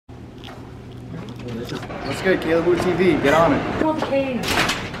What's good, Caleb Wood TV? Get on it. Okay.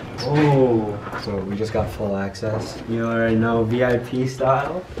 Oh, so we just got full access. You already know, VIP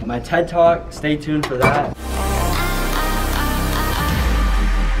style. My TED Talk, stay tuned for that.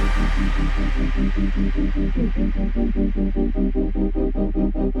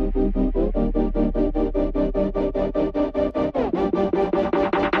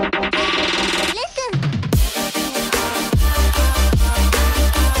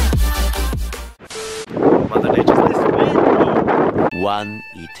 One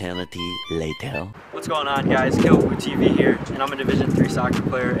eternity later. What's going on, guys? Caleb Wood TV here, and I'm a Division III soccer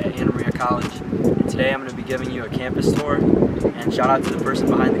player at Anna Maria College. And today I'm going to be giving you a campus tour, and shout out to the person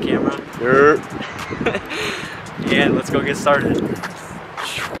behind the camera. And let's go get started.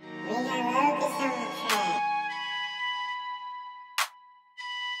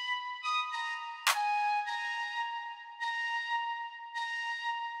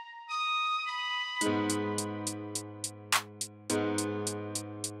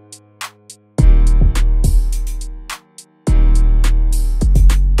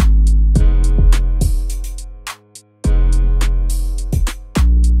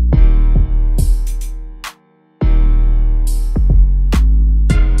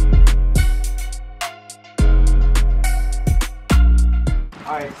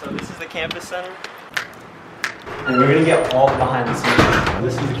 Alright, so this is the campus center. And we're gonna get all behind the scenes.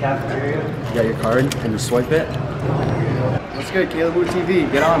 This is the cafeteria. You got your card and you swipe it. What's good, Caleb Wood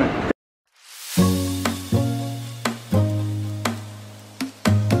TV? Get on it.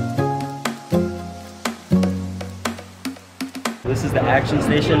 This is the action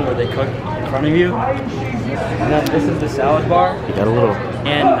station where they cook in front of you. And then this is the salad bar. You got a little.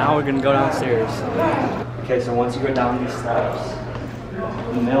 And now we're gonna go downstairs. Okay, so once you go down these steps,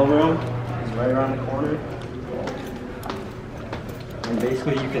 the mail room is right around the corner. And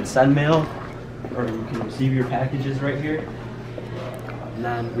basically you can send mail or you can receive your packages right here. And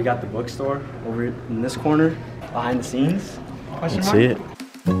then we got the bookstore over in this corner, behind the scenes. Question mark? See it.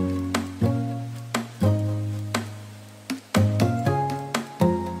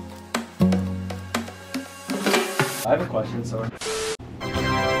 I have a question, so.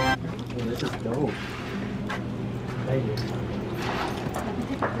 Oh, this is dope. Thank you.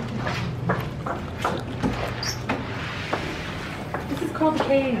 This is called the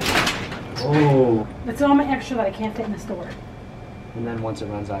cave. Oh. That's all my extra that I can't fit in the store. And then once it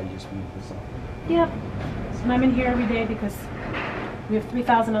runs out, you just move this up. Yep. And I'm in here every day because we have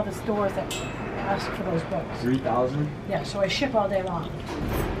 3,000 other stores that ask for those books. 3,000? Yeah, so I ship all day long.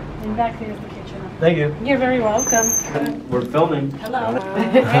 And back there's the kitchen. Thank you. You're very welcome. We're filming. Hello.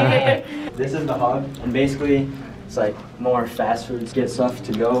 This is the hub, and basically it's like more fast foods, get stuff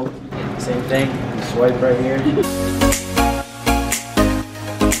to go. Same thing, you swipe right here.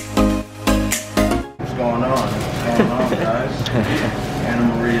 What's going on, guys? Anna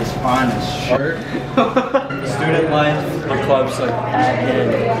Maria's finest shirt. Student life, the clubs like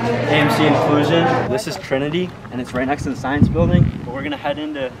AMC Inclusion. This is Trinity, and it's right next to the science building. But we're gonna head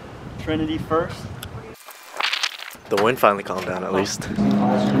into Trinity first. The wind finally calmed down at least.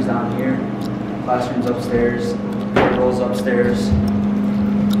 Classrooms down here, classrooms upstairs, tables upstairs.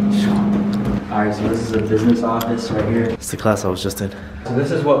 Alright, so this is a business office right here. It's the class I was just in. So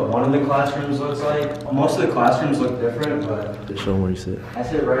this is what one of the classrooms looks like. Most of the classrooms look different, but Just show them where you sit. I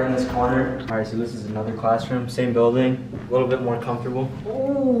sit right in this corner. Alright, so this is another classroom, same building, a little bit more comfortable.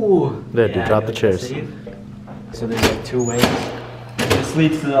 Ooh! There, dude, drop the chairs. So there's like two wings. This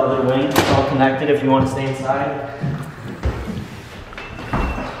leads to the other wing. It's all connected if you want to stay inside.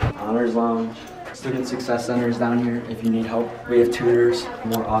 Honors Lounge. Student Success Center is down here if you need help. We have tutors,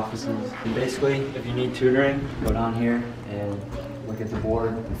 more offices. And basically, if you need tutoring, go down here and look at the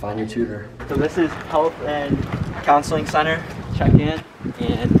board and find your tutor. So this is Health and Counseling Center. Check in.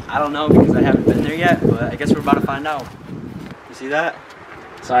 And I don't know because I haven't been there yet, but I guess we're about to find out. You see that?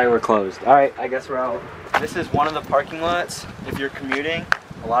 Sorry, we're closed. All right, I guess we're out. This is one of the parking lots. If you're commuting,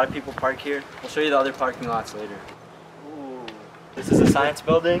 a lot of people park here. We'll show you the other parking lots later. Ooh. This is the science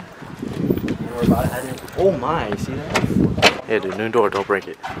building. And we're about to head in. Oh my, see that? Yeah, dude, new door, don't break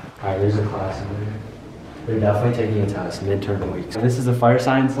it. Alright, there's a class in there. They're definitely taking a test, midterm week. So this is the fire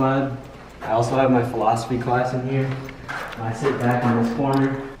science lab. I also have my philosophy class in here. I sit back in this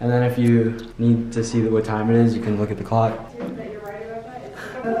corner. And then if you need to see what time it is, you can look at the clock.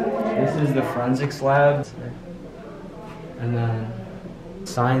 This is the forensics lab. And then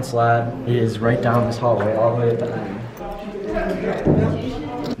science lab is right down this hallway, all the way at the end.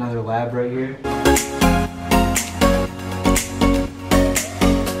 Another lab right here.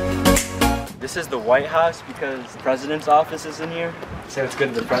 This is the White House because the president's office is in here. Say what's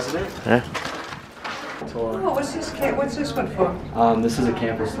good to the president. Yeah. tour. Oh, what's this one for? This is a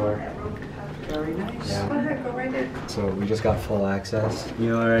campus tour. Very nice. Yeah. Go ahead, go right in. So we just got full access.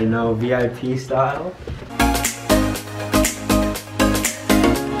 You already know, VIP style.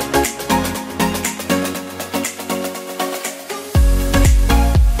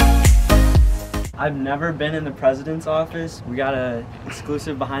 I've never been in the president's office. We got a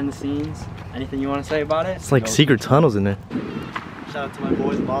exclusive behind the scenes. Anything you want to say about it? It's like Go. secret tunnels in there. Shout out to my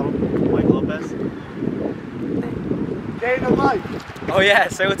boys, Bottle, Mike Lopez. Day in the life. Oh yeah,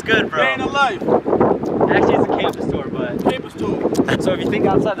 say what's good, bro. Day in the life. Actually, it's a campus tour, but Campus tour. so if you think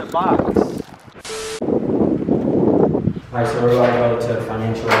outside the box. Alright, so we're gonna go to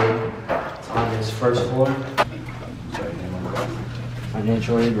financial aid. It's on this first floor.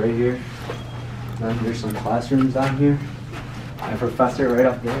 Financial aid right here. Then there's some classrooms down here. My professor right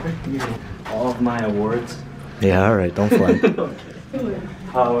up there. All of my awards. Yeah, alright, don't fly.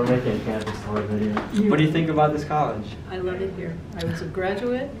 Oh, we're making a campus tour video. What do you think about this college? I love it here. I was a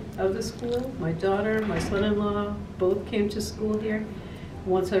graduate of the school. My daughter, my son-in-law, both came to school here.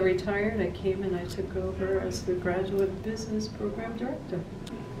 Once I retired, I came and I took over as the graduate business program director.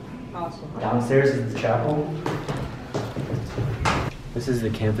 Awesome. Downstairs is the chapel. This is the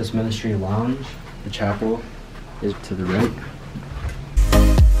campus ministry lounge. The chapel is to the right.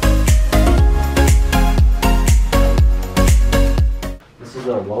 This is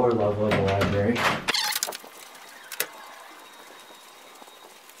the lower level of the library.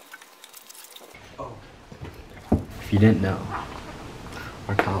 Oh. If you didn't know,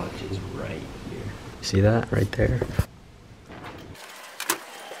 our college is right here. See that right there?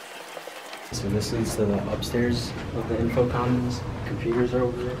 So this leads to the upstairs of the info commons. Computers are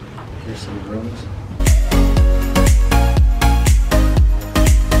over there. Here's some rooms.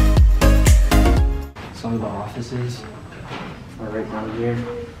 Some of the offices are right down here.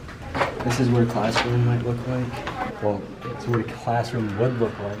 This is what a classroom might look like. Well, it's what a classroom would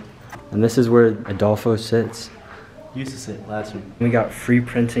look like. And this is where Adolfo sits. Used to sit last week. We got free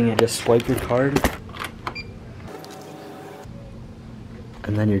printing and just swipe your card.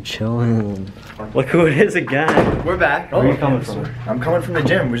 And then you're chilling. Look who it is again. We're back. Where are you coming from? I'm coming from the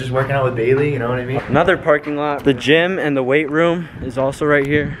gym. We're just working out with Bailey, you know what I mean? Another parking lot. The gym and the weight room is also right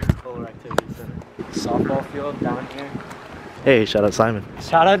here. Fuller activity center. Softball field down here. Hey, shout out Simon.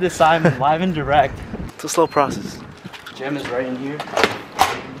 Shout out to Simon, live and direct. It's a slow process. Gym is right in here.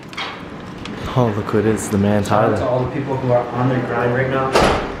 Oh, look who it is, the man Shout out to Tyler. all the people who are on their grind right now.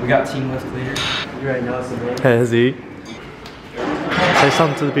 We got team lift leader. You already know it's the name. Hey, Z. Say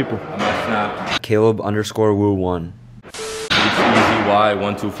something to the people. On my Snap, Caleb_Woo1.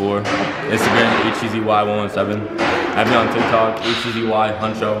 HEZY124. Instagram, HEZY117. Add me on TikTok, HEZY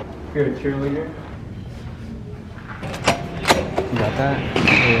Huncho. You're a cheerleader. You got that?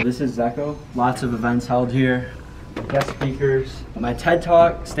 So this is Zeco. Lots of events held here. Guest speakers. My TED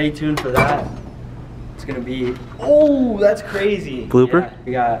Talk, stay tuned for that. It's gonna be, oh, that's crazy. Blooper? Yeah,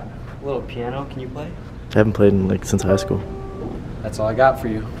 we got a little piano, can you play? I haven't played in like since high school. That's all I got for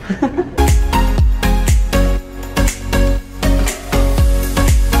you.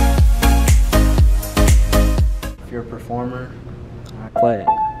 If you're a performer, play it.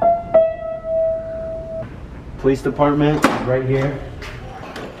 Police department is right here.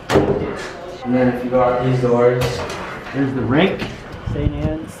 And then if you go out these doors, there's the rink, St.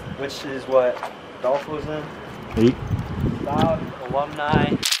 Anne's, which is what Adolfo's in. Eight. About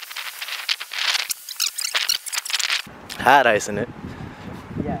alumni. Had ice in it.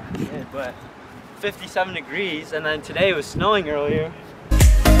 Yeah, it did, but 57 degrees, and then today it was snowing earlier.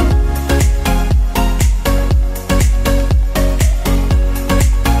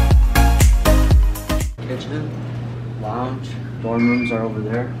 Kitchen, lounge, dorm rooms are over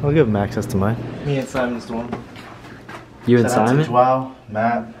there. I'll give him access to mine. Me and Simon's dorm. You and Shout out to Simon? Joao,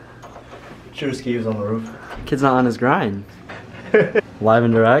 Matt. Truski was on the roof. Kid's not on his grind. Live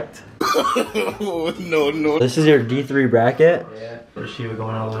and direct. No. This is your D3 bracket. Yeah. Shiva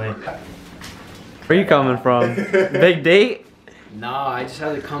going all the way. Where you coming from? Big date? No, I just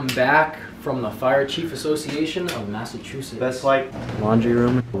had to come back from the Fire Chief Association of Massachusetts. That's like Laundry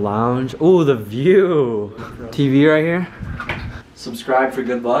room, lounge. Ooh, the view. TV right here. Subscribe for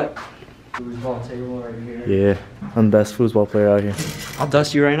good luck. Foosball table right here. Yeah, I'm the best foosball player out here. I'll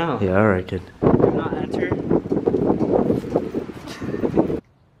dust you right now. Yeah, alright, kid. Do not enter.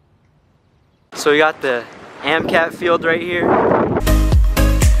 So we got the AMCAT field right here.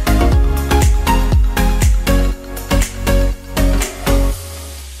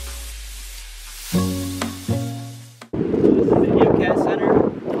 This is the AMCAT center,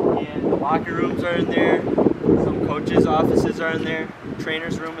 and locker rooms are in there. Some coaches' offices are in there.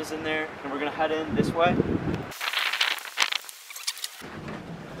 trainer's room is in there, and we're gonna head in this way.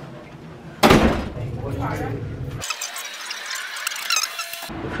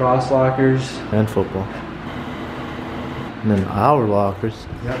 Cross lockers. And football. And then our lockers.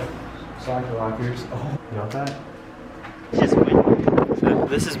 Yep. Soccer lockers. Oh, you know that? Just wait. So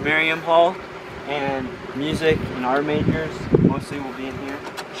this is Merriam Hall, and music and art majors mostly will be in here.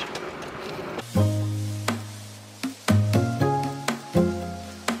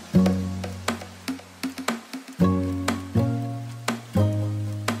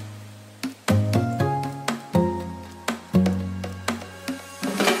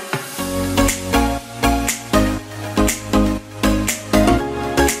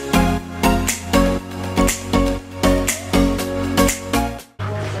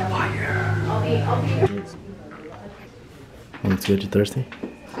 Let's get you thirsty.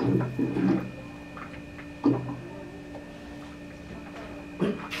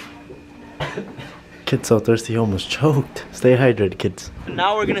 Kid's so thirsty he almost choked. Stay hydrated, kids.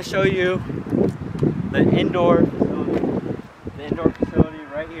 Now we're gonna show you the indoor facility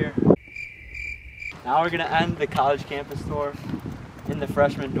right here. Now we're gonna end the college campus tour in the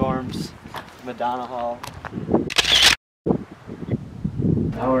freshman dorms, Madonna Hall.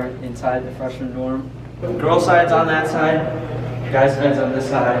 Now we're inside the freshman dorm. Girl side's on that side, guys side's on this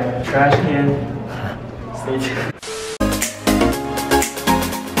side. Trash can. Stay tuned.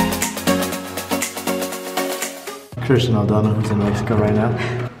 Christian Aldana, who's in Mexico right now.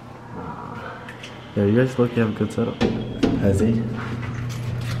 Yeah, you guys look, you have a good setup. Hezzy.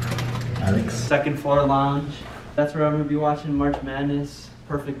 Alex. Second floor lounge. That's where I'm gonna be watching March Madness.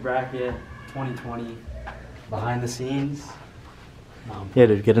 Perfect bracket 2020. Behind the scenes. Yeah,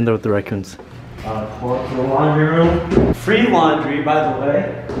 dude, get in there with the raccoons. For the laundry room. Free laundry, by the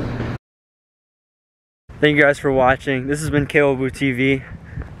way. Thank you guys for watching. This has been KOBU TV.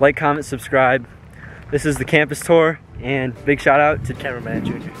 Like, comment, subscribe. This is the campus tour, and big shout out to Cameraman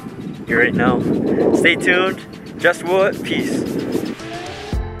Junior. You already know. Stay tuned. Just what? Peace.